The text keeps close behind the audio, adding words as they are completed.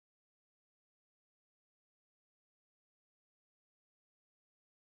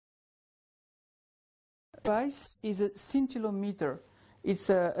device is a scintillometer. It's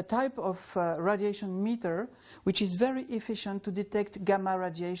a type of radiation meter which is very efficient to detect gamma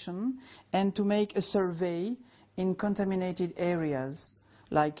radiation and to make a survey in contaminated areas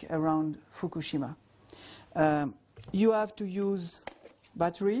like around Fukushima. You have to use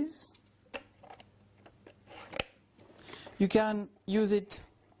batteries. You can use it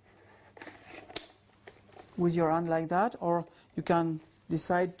with your hand like that, or you can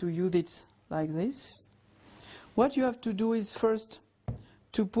decide to use it like this. What you have to do is first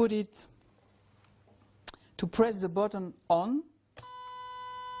to press the button on.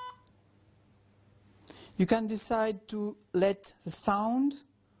 You can decide to let the sound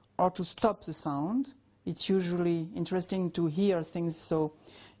or to stop the sound. It's usually interesting to hear things, so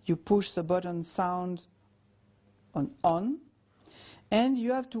you push the button sound on, and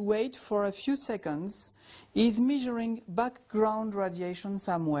you have to wait for a few seconds. It's measuring background radiation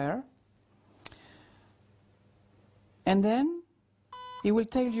somewhere, and then it will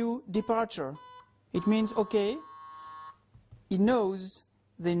tell you departure. It means, okay, it knows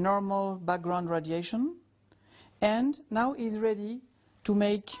the normal background radiation, and now is ready to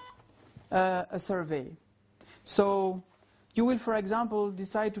make a survey. So you will, for example,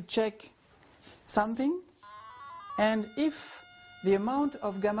 decide to check something, and if the amount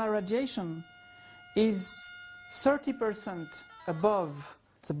of gamma radiation is 30% above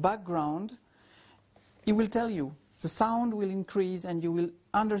the background, it will tell you. The sound will increase and you will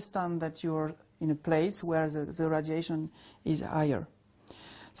understand that you're in a place where the radiation is higher.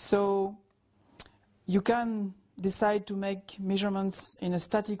 So you can decide to make measurements in a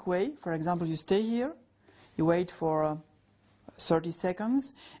static way. For example, you stay here, you wait for 30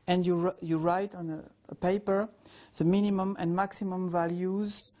 seconds, and you write on a paper the minimum and maximum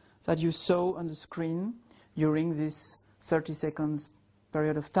values that you saw on the screen during this 30 seconds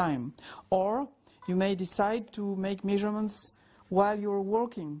period of time. Or you may decide to make measurements while you're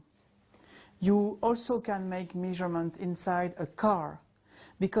walking. You also can make measurements inside a car,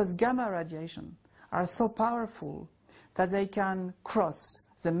 because gamma radiation are so powerful that they can cross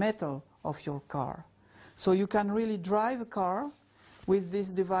the metal of your car. So you can really drive a car with this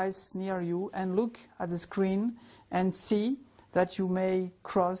device near you and look at the screen and see that you may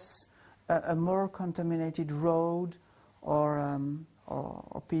cross a more contaminated road or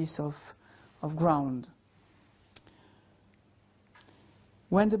a piece of ground.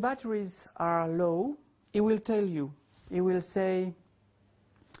 When the batteries are low, it will tell you. It will say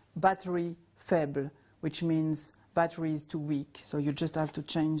battery faible, which means battery is too weak. So you just have to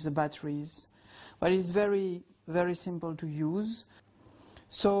change the batteries. But it's very, very simple to use.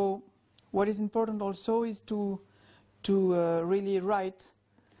 So what is important also is to really write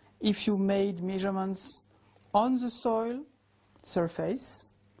if you made measurements on the soil surface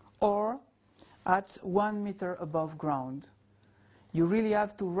or at 1 meter above ground. You really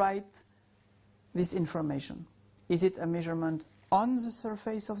have to write this information. Is it a measurement on the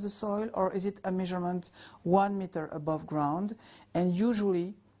surface of the soil, or is it a measurement 1 meter above ground? And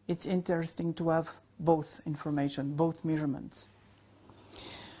usually it's interesting to have both information, both measurements.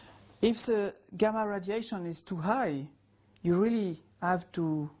 If the gamma radiation is too high, you really have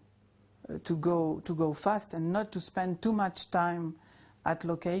to go fast and not to spend too much time at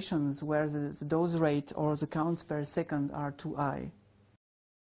locations where the dose rate or the counts per second are too high.